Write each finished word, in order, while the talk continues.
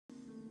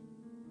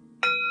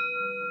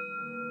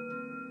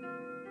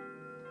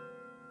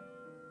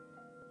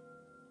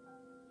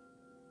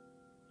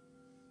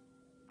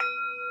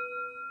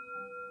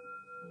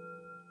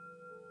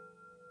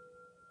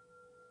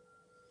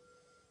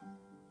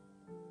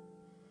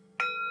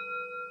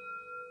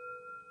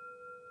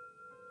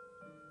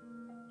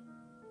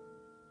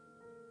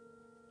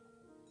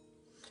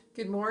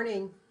Good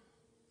morning.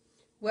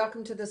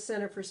 Welcome to the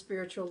Center for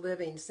Spiritual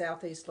Living,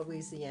 Southeast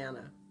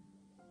Louisiana.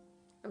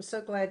 I'm so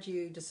glad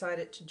you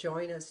decided to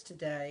join us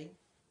today.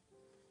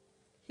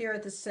 Here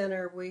at the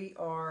center, we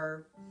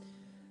are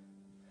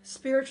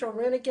spiritual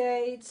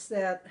renegades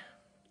that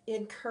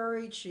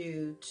encourage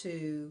you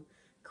to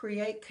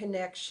create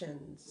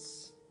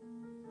connections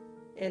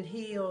and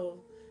heal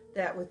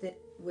that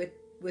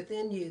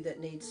within you that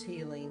needs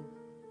healing,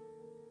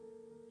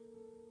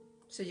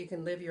 so you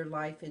can live your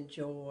life in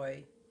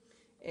joy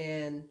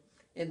and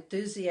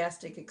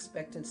enthusiastic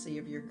expectancy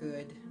of your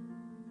good.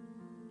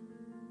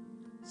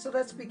 So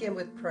let's begin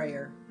with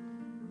prayer.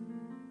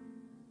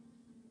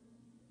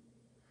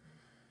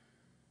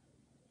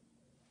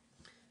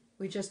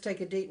 We just take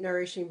a deep,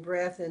 nourishing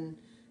breath and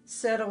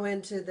settle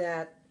into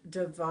that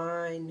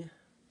divine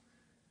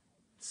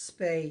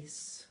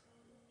space,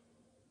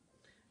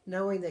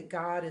 knowing that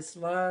God is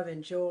love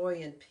and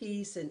joy and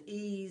peace and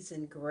ease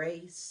and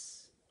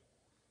grace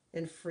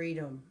and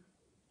freedom,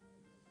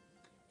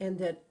 and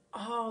that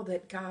all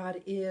that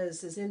God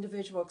is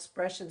individual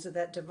expressions of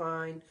that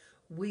divine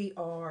we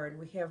are and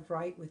we have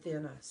right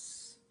within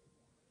us.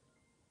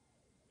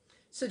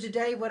 So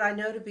today, what I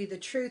know to be the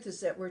truth is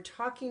that we're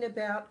talking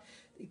about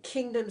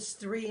kingdoms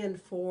 3 and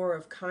 4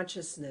 of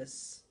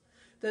consciousness,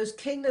 those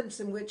kingdoms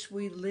in which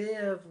we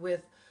live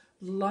with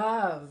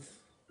love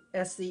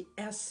as the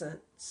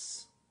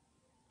essence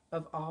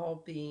of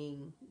all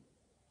being.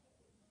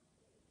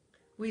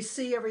 We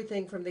see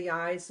everything from the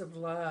eyes of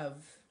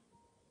love,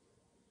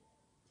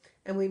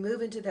 and we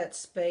move into that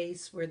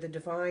space where the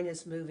divine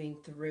is moving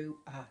through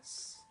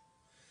us.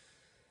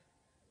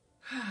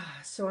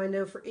 So I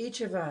know for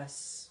each of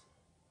us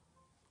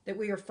that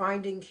we are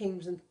finding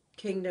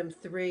Kingdom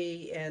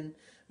 3 and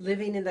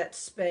living in that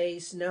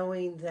space,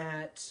 knowing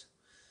that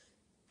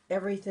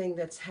everything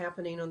that's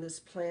happening on this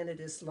planet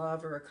is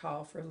love or a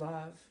call for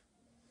love,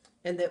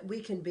 and that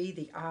we can be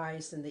the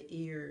eyes and the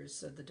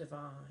ears of the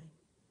divine.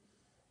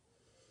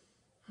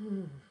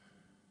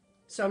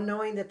 So I'm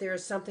knowing that there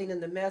is something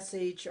in the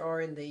message or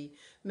in the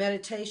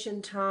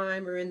meditation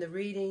time or in the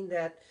reading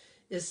that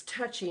is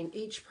touching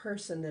each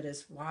person that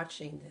is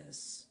watching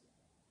this,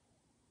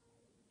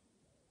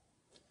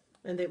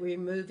 and that we're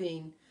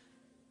moving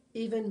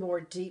even more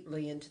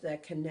deeply into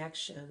that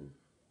connection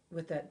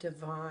with that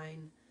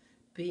divine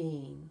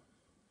being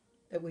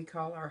that we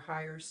call our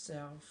higher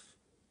self.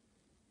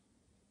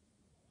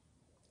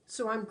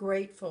 So I'm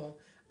grateful.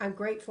 I'm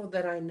grateful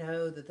that I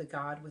know that the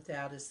God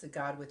without is the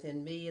God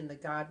within me and the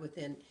God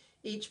within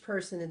each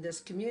person in this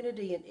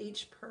community and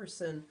each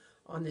person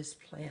on this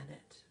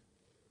planet.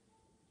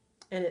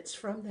 And it's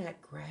from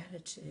that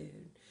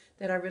gratitude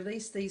that I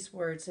release these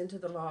words into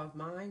the law of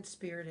mind,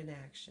 spirit, and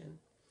action.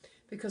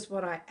 Because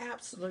what I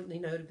absolutely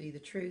know to be the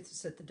truth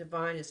is that the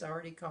divine has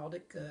already called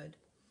it good,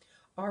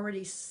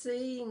 already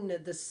seeing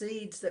the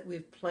seeds that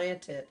we've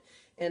planted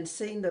and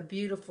seeing the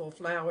beautiful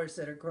flowers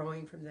that are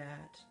growing from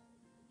that.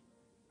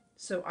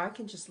 So I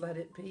can just let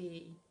it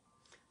be.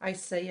 I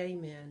say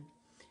amen,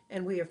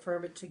 and we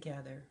affirm it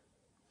together.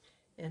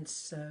 And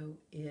so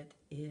it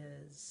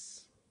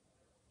is.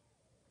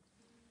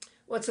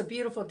 Well, it's a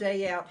beautiful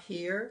day out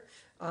here,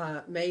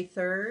 May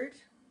 3rd.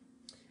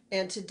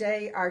 And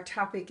today our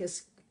topic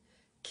is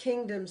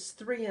Kingdoms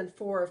 3 and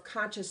 4 of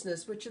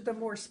consciousness, which are the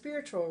more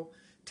spiritual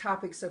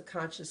topics of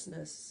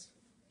consciousness.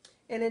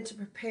 And to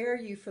prepare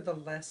you for the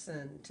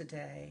lesson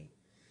today,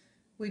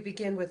 we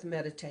begin with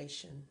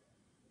meditation.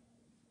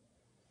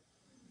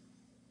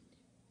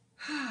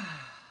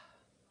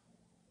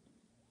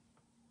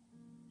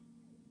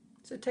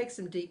 So take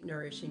some deep,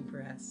 nourishing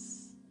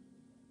breaths.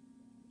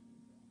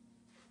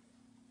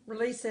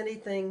 Release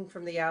anything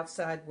from the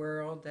outside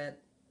world that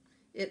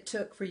it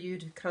took for you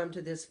to come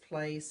to this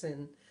place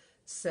and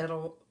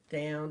settle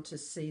down to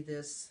see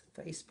this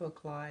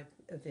Facebook Live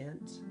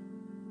event.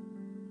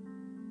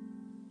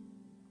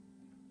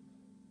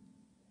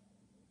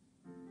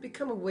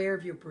 Become aware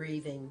of your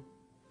breathing.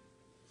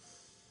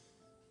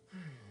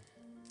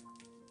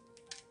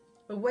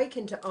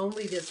 Awaken to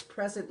only this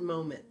present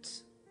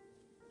moment.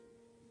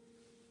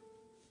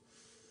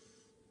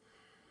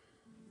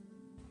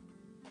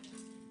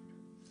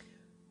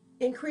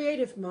 In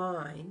Creative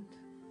Mind,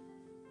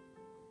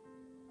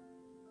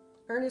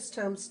 Ernest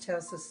Holmes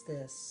tells us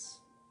this: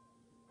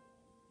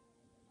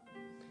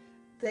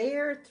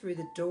 there, through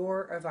the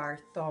door of our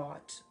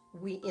thought,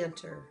 we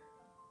enter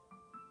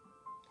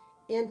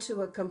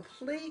into a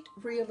complete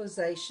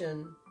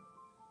realization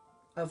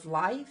of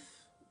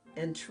life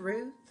and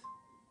truth,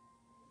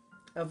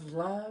 of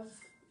love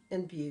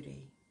and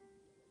beauty.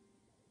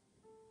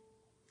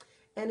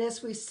 And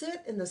as we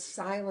sit in the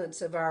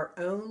silence of our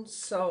own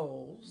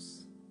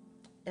souls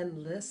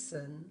and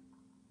listen,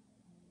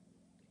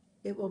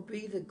 it will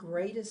be the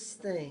greatest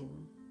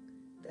thing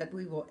that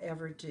we will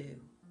ever do.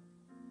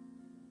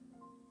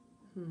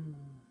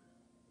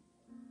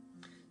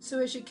 So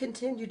as you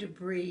continue to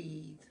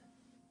breathe,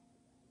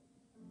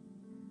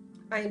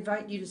 I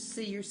invite you to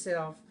see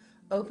yourself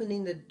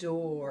opening the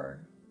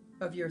door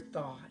of your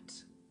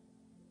thought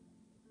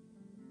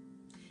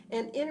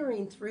and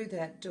entering through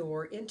that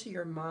door into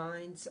your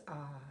mind's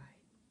eye.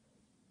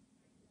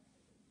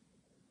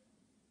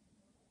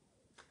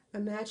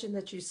 Imagine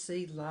that you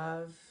see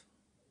love,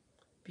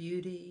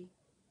 beauty,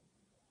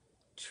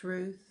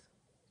 truth.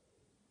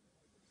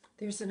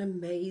 There's an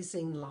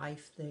amazing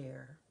life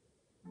there.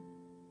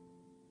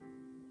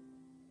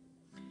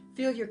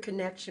 Feel your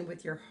connection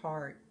with your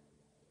heart.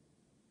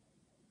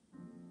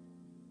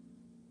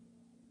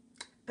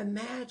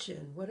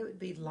 Imagine what it would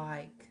be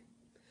like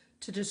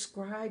to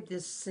describe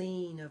this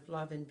scene of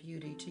love and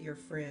beauty to your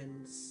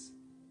friends.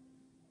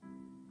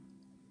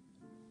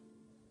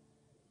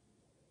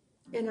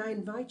 And I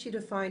invite you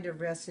to find a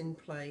resting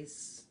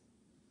place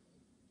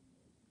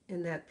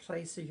in that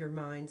place of your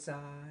mind's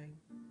eye,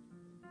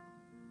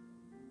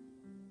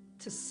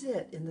 to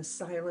sit in the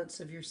silence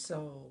of your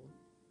soul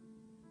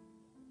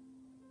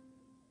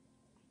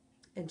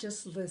and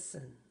just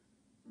listen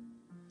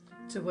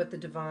to what the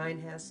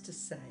divine has to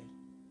say.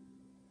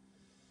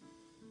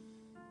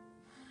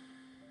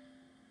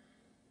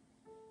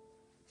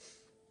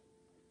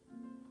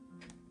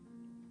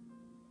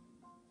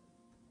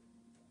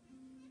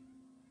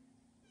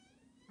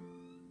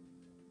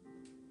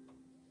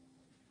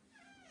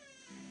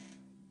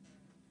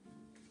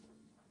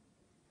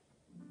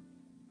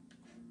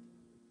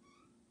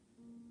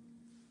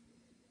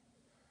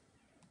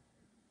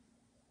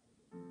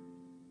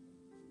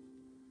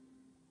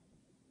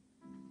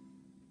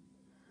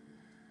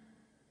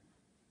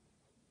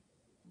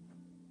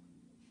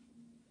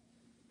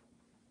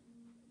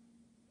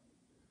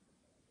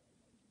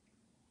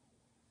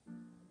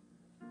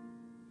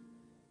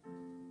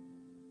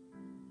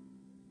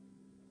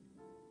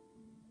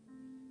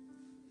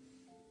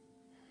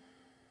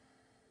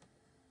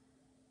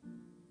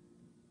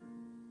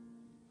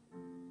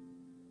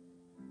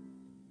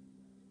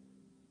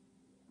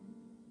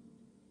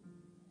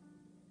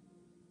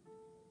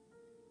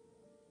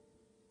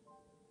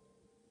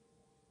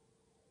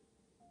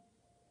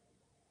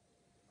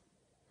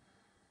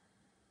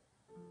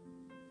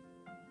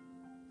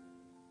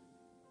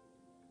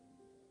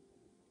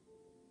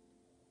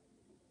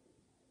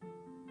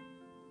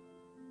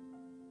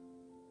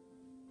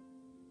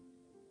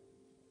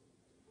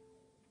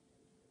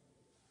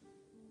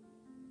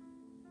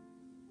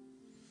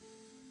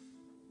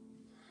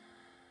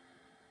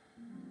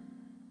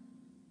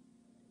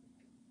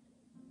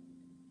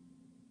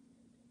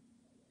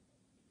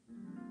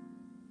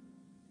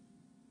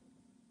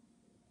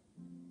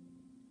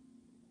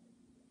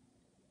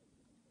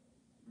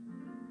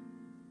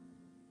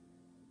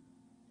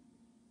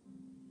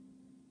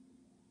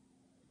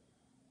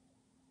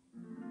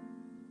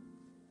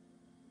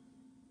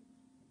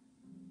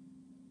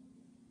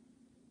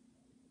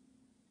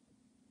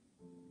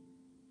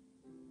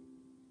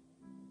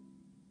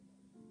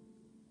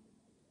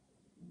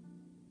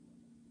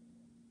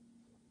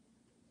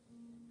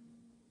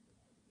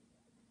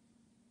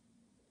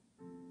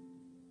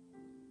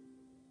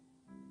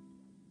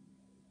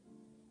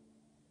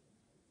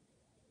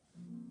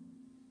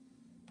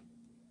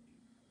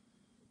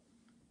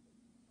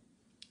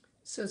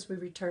 So as we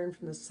return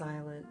from the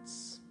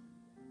silence,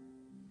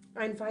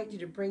 I invite you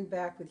to bring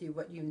back with you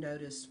what you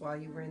noticed while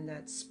you were in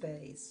that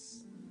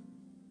space.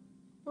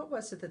 What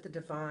was it that the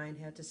divine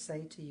had to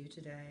say to you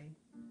today?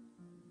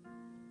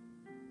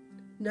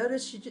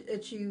 Notice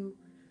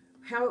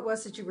how it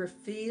was that you were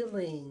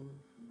feeling,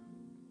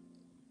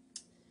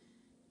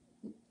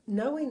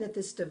 knowing that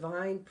this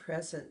divine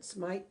presence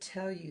might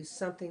tell you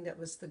something that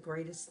was the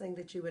greatest thing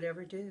that you would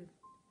ever do.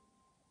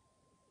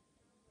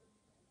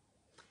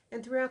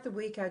 And throughout the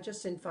week, I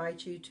just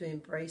invite you to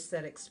embrace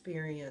that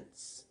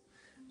experience.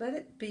 Let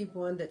it be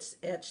one that's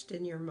etched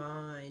in your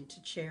mind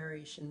to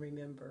cherish and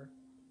remember.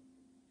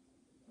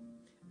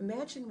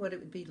 Imagine what it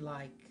would be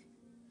like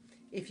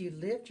if you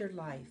lived your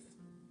life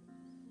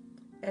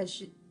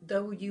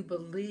though you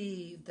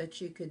believed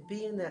that you could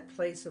be in that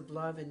place of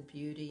love and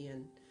beauty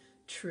and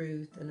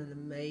truth and an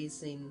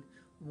amazing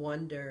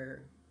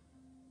wonder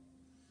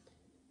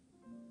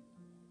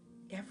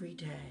every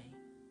day,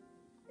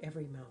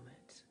 every moment.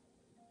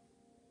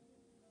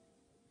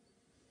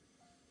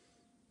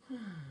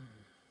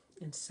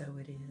 And so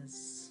it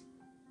is.